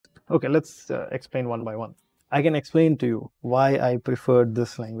Okay, let's explain one by one. I can explain to you why I preferred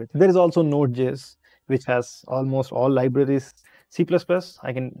this language. There is also Node.js, which has almost all libraries. C++,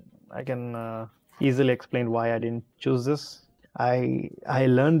 I can easily explain why I didn't choose this. I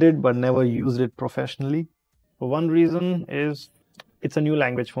learned it but never used it professionally. For one reason is it's a new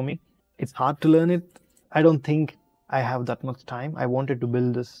language for me. It's hard to learn it. I don't think I have that much time. I wanted to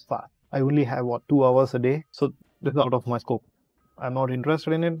build this fast. I only have 2 hours a day, so this is out of my scope. I'm not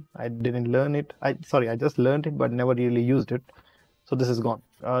interested in it. I didn't learn it. I just learned it but never really used it. So this is gone.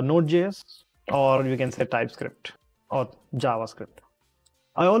 Node.js, or you can say TypeScript or JavaScript.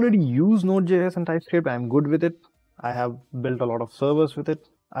 I already use Node.js and TypeScript. I'm good with it. I have built a lot of servers with it.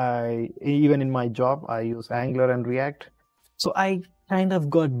 Even in my job, I use Angular and React. So I kind of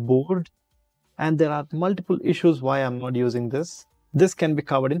got bored, and there are multiple issues why I'm not using this. This can be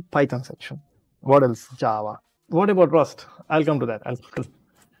covered in Python section. What else? Java. What about Rust? I'll come to that.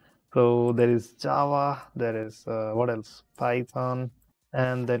 So there is Java, there is what else? Python,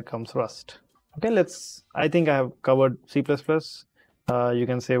 and then comes Rust. Okay, I think I have covered C++. You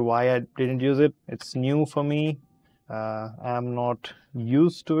can say why I didn't use it. It's new for me. I'm not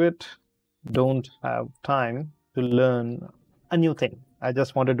used to it. Don't have time to learn a new thing. I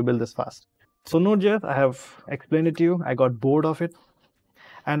just wanted to build this fast. So Node.js, I have explained it to you. I got bored of it.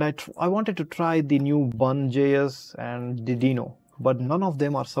 And I wanted to try the new BunJS and the Deno, but none of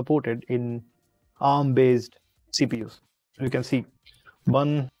them are supported in ARM-based CPUs. So you can see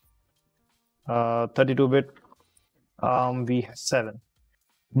Bun 32-bit ARM v7.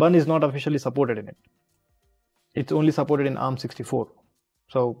 Bun is not officially supported in it. It's only supported in ARM64.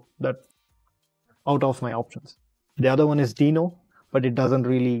 So that's out of my options. The other one is Deno, but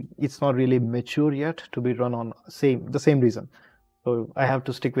it's not really mature yet to be run on the same reason. So I have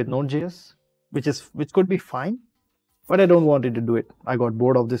to stick with Node.js, which could be fine, but I don't want it to do it. I got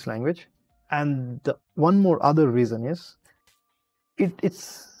bored of this language. And one more other reason is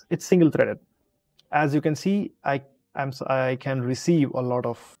it's single-threaded. As you can see, I can receive a lot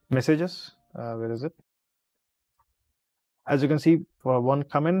of messages. Where is it? As you can see, for one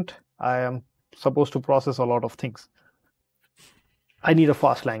comment, I am supposed to process a lot of things. I need a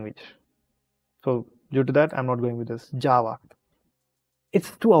fast language. So due to that, I'm not going with this. Java.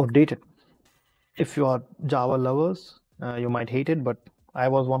 It's too outdated. If you are Java lovers, you might hate it, but I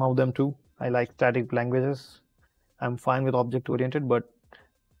was one of them too. I like static languages. I'm fine with object-oriented, but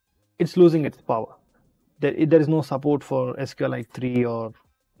it's losing its power. There is no support for SQLite 3 or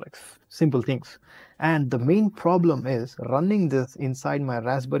like simple things. And the main problem is running this inside my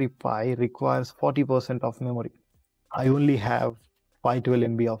Raspberry Pi requires 40% of memory. I only have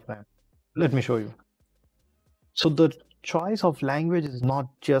 512 MB of RAM. Let me show you. So the choice of language is not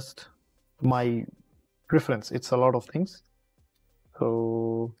just my preference, it's a lot of things.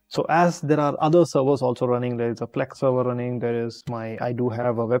 So as there are other servers also running, there is a Plex server running, I do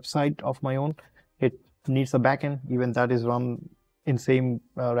have a website of my own. It needs a backend, even that is run in same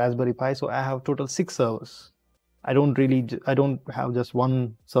Raspberry Pi. So I have total 6 servers. I don't have just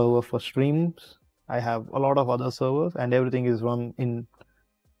one server for streams. I have a lot of other servers, and everything is run in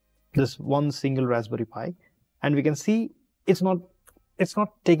this one single Raspberry Pi. And we can see it's not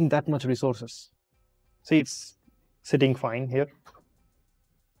taking that much resources. See, it's sitting fine here.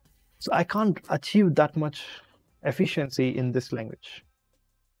 So I can't achieve that much efficiency in this language.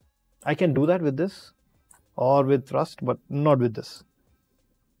 I can do that with this or with Rust, but not with this.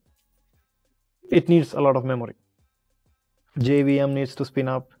 It needs a lot of memory. JVM needs to spin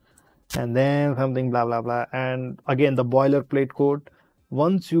up, and then something blah blah blah. And again, the boilerplate code.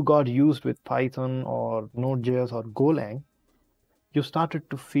 Once you got used with Python or Node.js or Golang, you started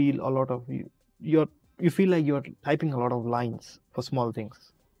to feel a lot of you feel like you're typing a lot of lines for small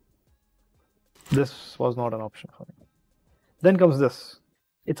things. This was not an option for me. Then comes this.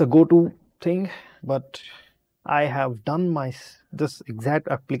 It's a go-to thing, but I have done this exact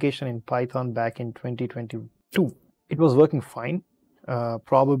application in Python back in 2022. It was working fine.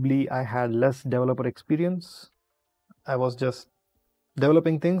 Probably I had less developer experience. I was just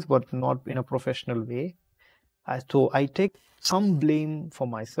developing things, but not in a professional way. So I take some blame for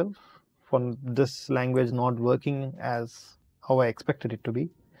myself for this language not working as how I expected it to be.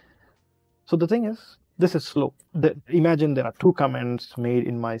 So the thing is, this is slow. Imagine there are 2 comments made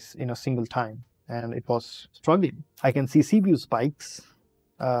in a single time, and it was struggling. I can see CPU spikes.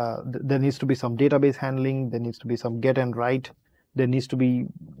 There needs to be some database handling. There needs to be some get and write. There needs to be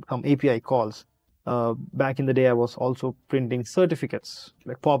some API calls. Back in the day, I was also printing certificates,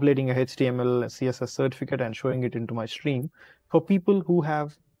 like populating a HTML, a CSS certificate and showing it into my stream for people who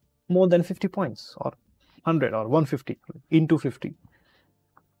have more than 50 points or 100 or 150 into 50.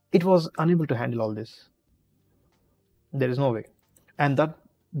 it was unable to handle all this. There is no way. And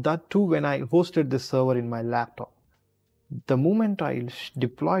that too, when I hosted this server in my laptop, the moment I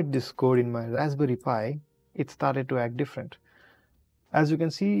deployed this code in my Raspberry Pi, it started to act different. As you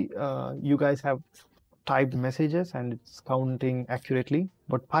can see, you guys have typed messages and it's counting accurately,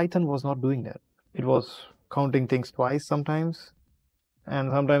 but Python was not doing that. It was counting things twice sometimes,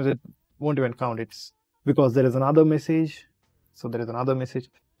 and sometimes it won't even count. It's because there is another message, so there is another message.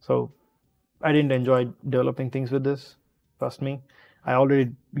 So I didn't enjoy developing things with this. Trust me, I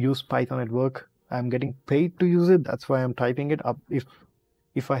already use Python at work. I'm getting paid to use it. That's why I'm typing it up.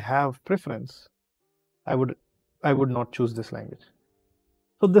 If I have preference, I would not choose this language.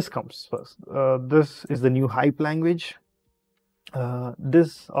 So this comes first. This is the new hype language.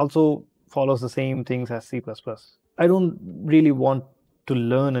 This also follows the same things as C++. I don't really want to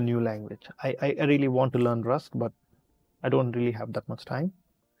learn a new language. I really want to learn Rust, but I don't really have that much time.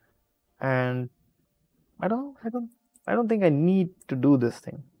 And I don't think I need to do this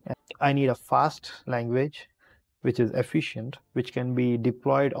thing. I need a fast language which is efficient, which can be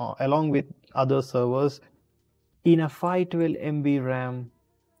deployed along with other servers in a 512 MB RAM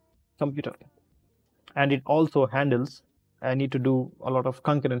computer. And it also handles, I need to do a lot of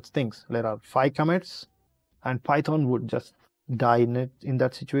concurrent things. There are 5 commits, and Python would just die in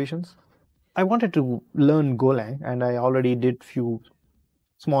that situations. I wanted to learn Golang, and I already did few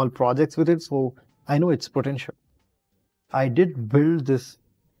small projects with it, so I know its potential. I did build this,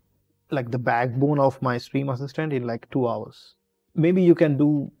 like the backbone of my stream assistant, in like 2 hours. Maybe you can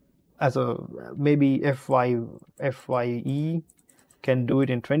do maybe FYE can do it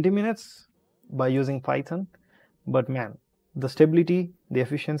in 20 minutes by using Python, but man, the stability, the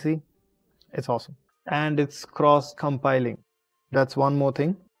efficiency, it's awesome. And it's cross-compiling. That's one more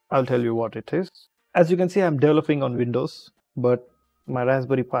thing. I'll tell you what it is. As you can see, I'm developing on Windows, but my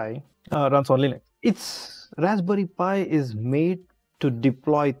Raspberry Pi runs on Linux. Raspberry Pi is made to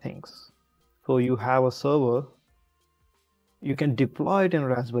deploy things. So you have a server, you can deploy it in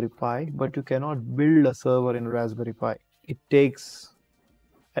Raspberry Pi, but you cannot build a server in Raspberry Pi. It takes,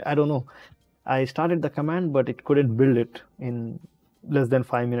 I don't know, I started the command, but it couldn't build it in less than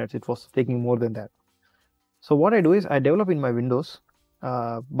 5 minutes. It was taking more than that. So what I do is I develop in my Windows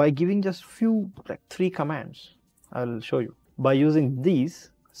by giving just few, like 3 commands. I'll show you. By using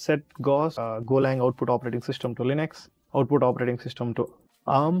these, set GAUS, Golang output operating system to Linux, output operating system to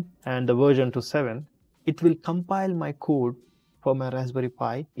ARM, and the version to 7, it will compile my code for my Raspberry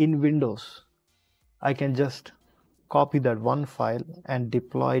Pi in Windows. I can just copy that one file and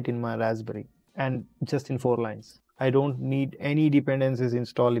deploy it in my Raspberry, and just in 4 lines. I don't need any dependencies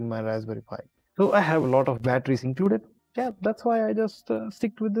installed in my Raspberry Pi. So I have a lot of batteries included. Yeah, that's why I just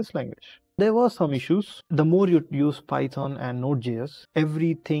stick with this language. There were some issues. The more you use Python and Node.js,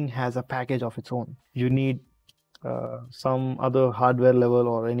 everything has a package of its own. You need some other hardware level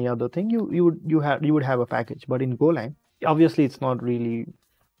or any other thing, you would have a package. But in Golang, obviously it's not really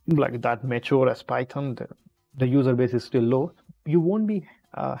like that mature as Python. The user base is still low. You won't be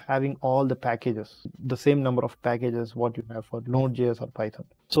having all the packages, the same number of packages what you have for Node.js or Python.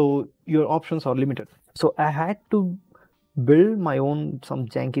 So your options are limited. So I had to build my own some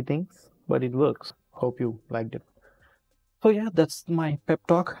janky things, but it works. Hope you liked it. So yeah, that's my pep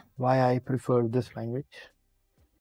talk, why I prefer this language.